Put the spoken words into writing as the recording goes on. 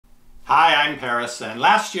Hi, I'm Paris, and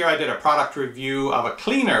last year I did a product review of a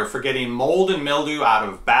cleaner for getting mold and mildew out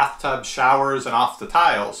of bathtubs, showers, and off the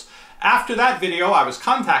tiles. After that video, I was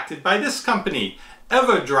contacted by this company,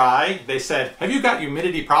 Eva-Dry. They said, have you got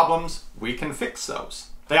humidity problems? We can fix those.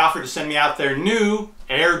 They offered to send me out their new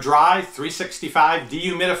air-dry 365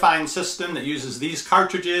 dehumidifying system that uses these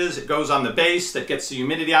cartridges. It goes on the base that gets the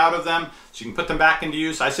humidity out of them so you can put them back into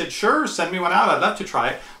use. I said, sure, send me one out. I'd love to try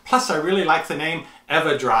it. Plus, I really like the name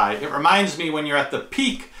Eva-Dry. It reminds me when you're at the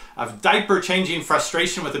peak of diaper changing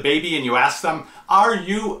frustration with a baby and you ask them, are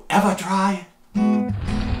you Eva-Dry?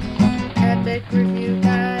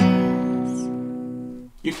 EpicReviewGuys.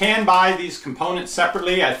 You can buy these components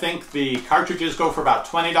separately. I think the cartridges go for about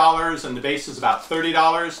 $20 and the base is about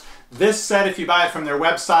 $30. This set, if you buy it from their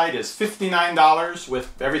website, is $59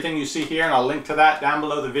 with everything you see here, and I'll link to that down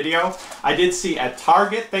below the video. I did see at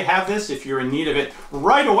Target they have this if you're in need of it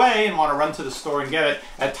right away and want to run to the store and get it.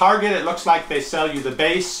 At Target it looks like they sell you the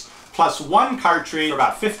base plus one cartridge for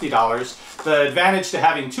about $50. The advantage to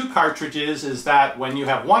having two cartridges is that when you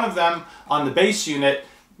have one of them on the base unit,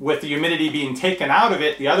 with the humidity being taken out of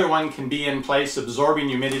it, the other one can be in place absorbing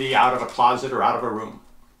humidity out of a closet or out of a room.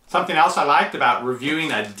 Something else I liked about reviewing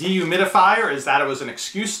a dehumidifier is that it was an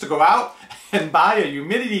excuse to go out and buy a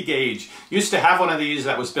humidity gauge. Used to have one of these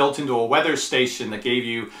that was built into a weather station that gave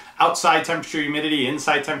you outside temperature humidity,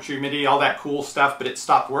 inside temperature humidity, all that cool stuff, but it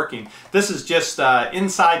stopped working. This is just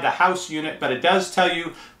inside the house unit, but it does tell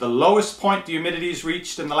you the lowest point the humidity's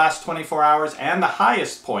reached in the last 24 hours and the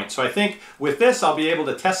highest point. So I think with this, I'll be able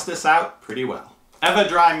to test this out pretty well.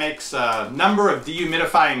 Eva-Dry makes a number of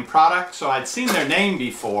dehumidifying products, so I'd seen their name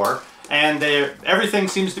before, and everything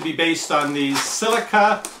seems to be based on these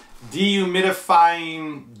silica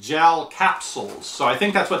dehumidifying gel capsules. So I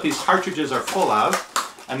think that's what these cartridges are full of.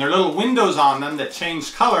 And there are little windows on them that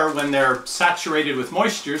change color when they're saturated with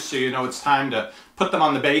moisture, so you know it's time to put them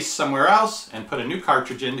on the base somewhere else and put a new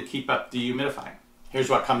cartridge in to keep up dehumidifying.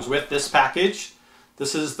 Here's what comes with this package.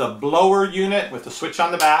 This is the blower unit with the switch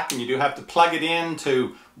on the back, and you do have to plug it in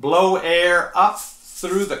to blow air up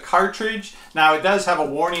through the cartridge. Now it does have a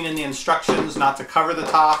warning in the instructions not to cover the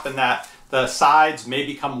top and that the sides may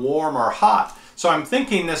become warm or hot. So I'm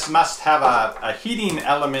thinking this must have a heating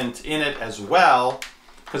element in it as well,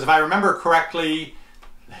 because if I remember correctly,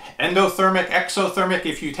 endothermic, exothermic,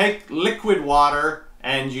 if you take liquid water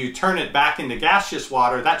and you turn it back into gaseous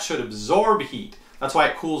water, that should absorb heat. That's why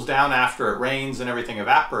it cools down after it rains and everything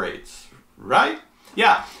evaporates, right?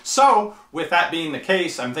 Yeah, so with that being the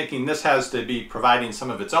case, I'm thinking this has to be providing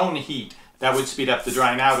some of its own heat that would speed up the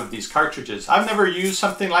drying out of these cartridges. I've never used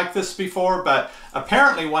something like this before, but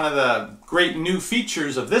apparently one of the great new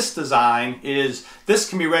features of this design is this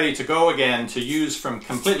can be ready to go again to use from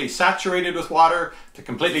completely saturated with water to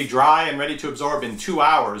completely dry and ready to absorb in 2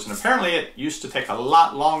 hours. And apparently it used to take a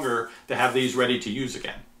lot longer to have these ready to use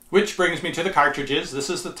again. Which brings me to the cartridges. This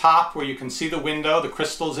is the top where you can see the window. The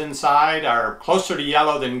crystals inside are closer to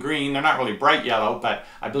yellow than green. They're not really bright yellow, but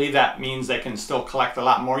I believe that means they can still collect a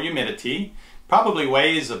lot more humidity. Probably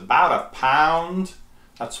weighs about a pound.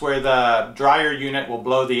 That's where the dryer unit will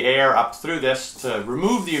blow the air up through this to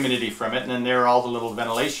remove the humidity from it, and then there are all the little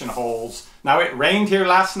ventilation holes. Now it rained here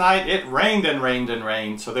last night. It rained and rained and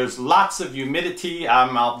rained, so there's lots of humidity.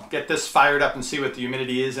 I'll get this fired up and see what the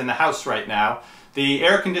humidity is in the house right now. The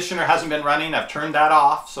air conditioner hasn't been running. I've turned that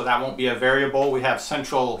off, so that won't be a variable. We have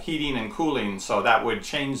central heating and cooling, so that would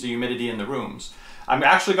change the humidity in the rooms. I'm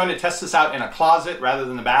actually going to test this out in a closet rather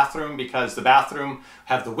than the bathroom, because the bathroom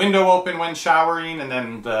have the window open when showering, and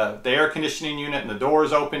then the air conditioning unit and the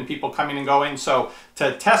doors open, people coming and going. So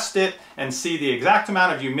to test it and see the exact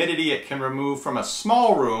amount of humidity it can remove from a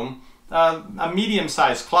small room, a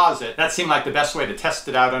medium-sized closet, that seemed like the best way to test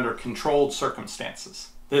it out under controlled circumstances.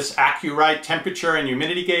 This AccuRite temperature and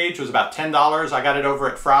humidity gauge was about $10. I got it over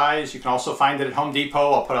at Fry's. You can also find it at Home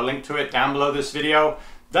Depot. I'll put a link to it down below this video.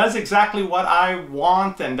 Does exactly what I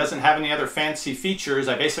want and doesn't have any other fancy features.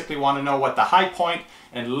 I basically want to know what the high point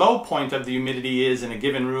and low point of the humidity is in a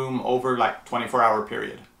given room over like 24-hour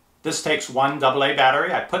period. This takes one AA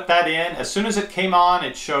battery. I put that in. As soon as it came on,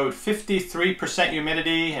 it showed 53%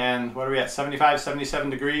 humidity, and what are we at, 75,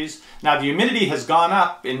 77 degrees? Now the humidity has gone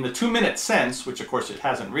up in the 2 minutes since, which of course it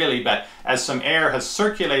hasn't really, but as some air has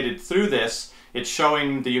circulated through this, it's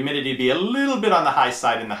showing the humidity be a little bit on the high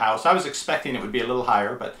side in the house. I was expecting it would be a little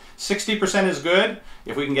higher, but 60% is good.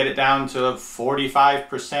 If we can get it down to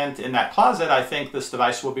 45% in that closet, I think this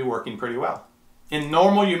device will be working pretty well. In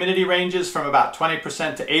normal humidity ranges from about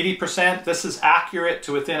 20% to 80%, this is accurate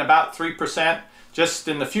to within about 3%. Just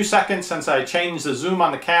in the few seconds since I changed the zoom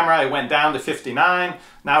on the camera, it went down to 59.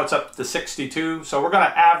 Now it's up to 62. So we're going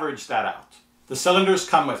to average that out. The cylinders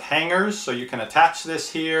come with hangers, so you can attach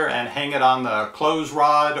this here and hang it on the clothes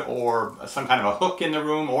rod or some kind of a hook in the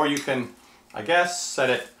room, or you can, I guess, set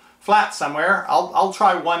it flat somewhere. I'll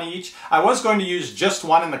try one each. I was going to use just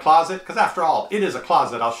one in the closet, because after all, it is a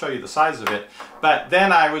closet. I'll show you the size of it. But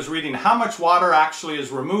then I was reading how much water actually is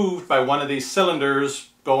removed by one of these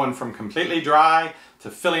cylinders going from completely dry to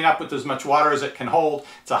filling up with as much water as it can hold.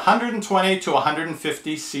 It's 120 to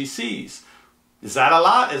 150 cc's. Is that a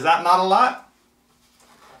lot? Is that not a lot?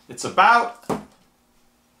 It's about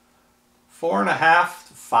 4.5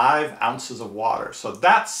 to 5 ounces of water. So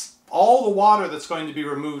that's all the water that's going to be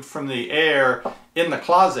removed from the air in the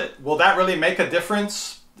closet. Will that really make a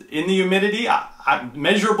difference in the humidity?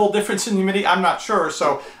 Measurable difference in humidity? I'm not sure.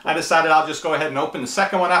 So I decided I'll just go ahead and open the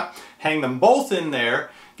second one up, hang them both in there,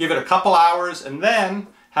 give it a couple hours, and then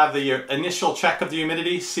have the initial check of the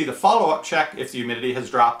humidity, see the follow-up check if the humidity has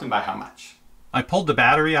dropped and by how much. I pulled the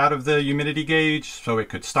battery out of the humidity gauge so it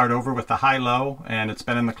could start over with the high-low, and it's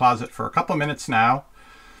been in the closet for a couple minutes now.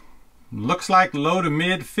 Looks like low to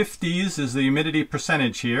mid 50s is the humidity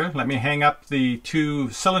percentage here. Let me hang up the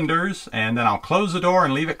 2 cylinders and then I'll close the door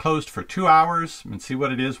and leave it closed for 2 hours and see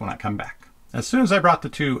what it is when I come back. As soon as I brought the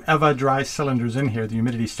 2 Eva-Dry cylinders in here, the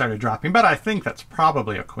humidity started dropping, but I think that's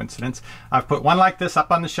probably a coincidence. I've put one like this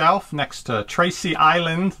up on the shelf next to Tracy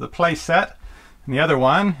Island, the play set. And the other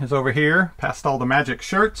one is over here, past all the magic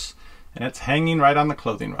shirts, and it's hanging right on the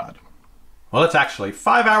clothing rod. Well, it's actually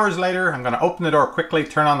 5 hours later. I'm going to open the door quickly,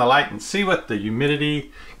 turn on the light, and see what the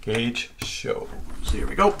humidity gauge shows. Here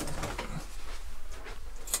we go.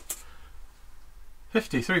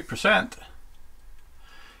 53%.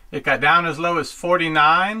 It got down as low as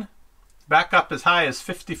 49, back up as high as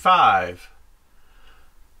 55.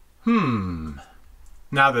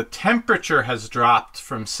 Now the temperature has dropped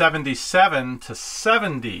from 77 to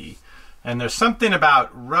 70, and there's something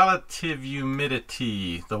about relative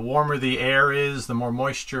humidity. The warmer the air is, the more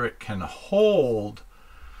moisture it can hold.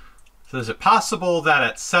 So is it possible that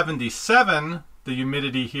at 77, the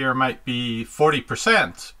humidity here might be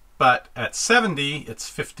 40%, but at 70,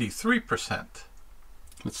 it's 53%.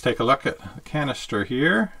 Let's take a look at the canister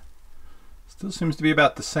here. Still seems to be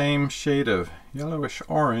about the same shade of yellowish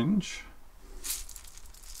orange.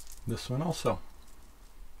 This one also.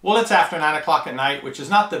 Well, it's after 9 o'clock at night, which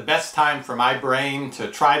is not the best time for my brain to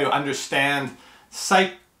try to understand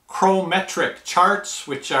psychrometric charts,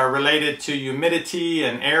 which are related to humidity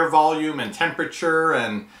and air volume and temperature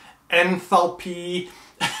and enthalpy.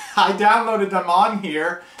 I downloaded them on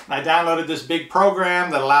here, and I downloaded this big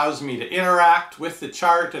program that allows me to interact with the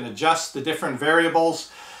chart and adjust the different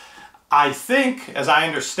variables. I think, as I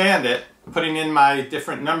understand it, putting in my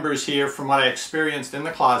different numbers here from what I experienced in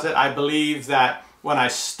the closet, I believe that when I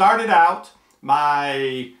started out,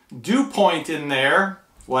 my dew point in there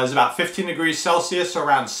was about 15 degrees Celsius, or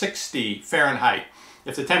around 60 Fahrenheit.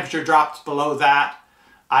 If the temperature dropped below that,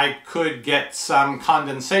 I could get some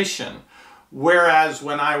condensation. Whereas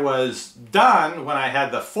when I was done, when I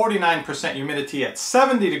had the 49% humidity at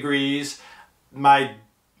 70 degrees, I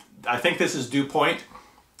think this is dew point,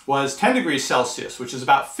 was 10 degrees Celsius, which is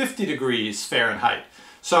about 50 degrees Fahrenheit.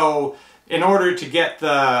 So in order to get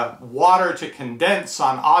the water to condense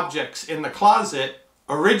on objects in the closet,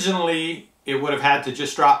 originally it would have had to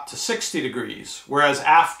just drop to 60 degrees. Whereas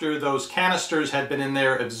after those canisters had been in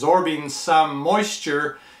there absorbing some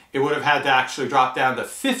moisture, it would have had to actually drop down to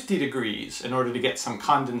 50 degrees in order to get some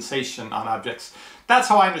condensation on objects. That's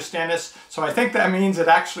how I understand this. So I think that means it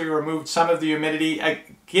actually removed some of the humidity.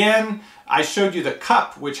 Again, I showed you the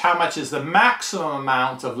cup, which how much is the maximum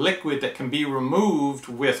amount of liquid that can be removed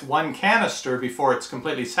with one canister before it's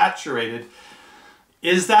completely saturated.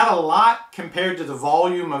 Is that a lot compared to the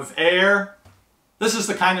volume of air? This is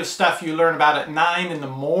the kind of stuff you learn about at 9 in the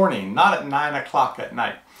morning, not at 9 o'clock at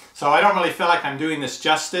night. So I don't really feel like I'm doing this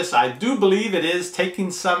justice. I do believe it is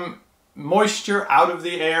taking some moisture out of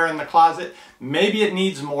the air in the closet. Maybe it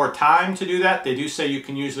needs more time to do that. They do say you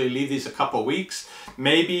can usually leave these a couple weeks.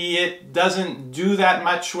 Maybe it doesn't do that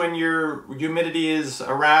much when your humidity is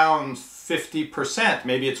around 50%.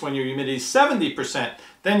 Maybe it's when your humidity is 70%.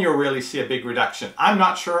 Then you'll really see a big reduction. I'm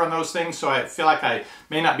not sure on those things, so I feel like I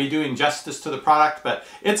may not be doing justice to the product, but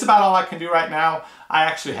it's about all I can do right now. I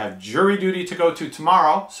actually have jury duty to go to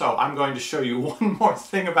tomorrow, so I'm going to show you one more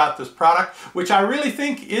thing about this product, which I really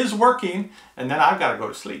think is working, and then I've got to go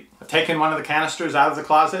to sleep. I've taken one of the canisters out of the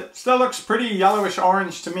closet. Still looks pretty yellowish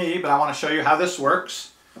orange to me, but I want to show you how this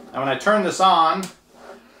works. And when I turn this on,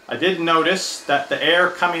 I did notice that the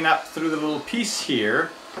air coming up through the little piece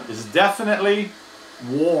here is definitely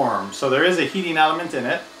warm. So there is a heating element in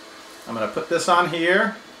it. I'm going to put this on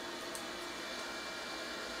here.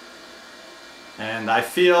 And I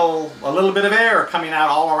feel a little bit of air coming out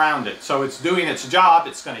all around it. So it's doing its job.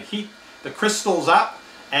 It's going to heat the crystals up,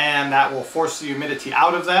 and that will force the humidity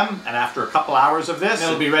out of them. And after a couple hours of this,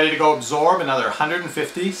 it'll be ready to go absorb another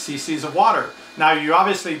 150 cc's of water. Now, you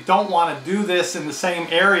obviously don't want to do this in the same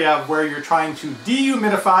area where you're trying to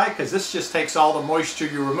dehumidify, because this just takes all the moisture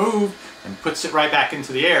you removed and puts it right back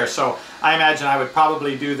into the air. So I imagine I would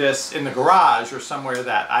probably do this in the garage or somewhere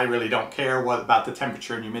that I really don't care about the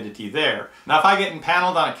temperature and humidity there. Now, if I get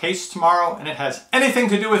impaneled on a case tomorrow and it has anything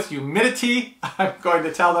to do with humidity, I'm going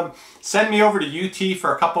to tell them, send me over to UT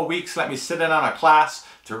for a couple weeks, let me sit in on a class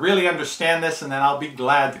to really understand this, and then I'll be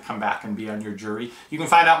glad to come back and be on your jury. You can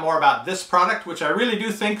find out more about this product, which I really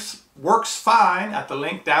do think works fine, at the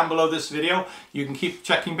link down below this video. You can keep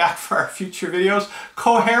checking back for our future videos,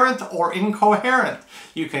 coherent or incoherent.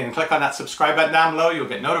 You can click on that subscribe button down below. You'll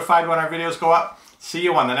get notified when our videos go up. See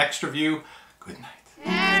you on the next review. Good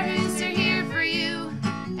night.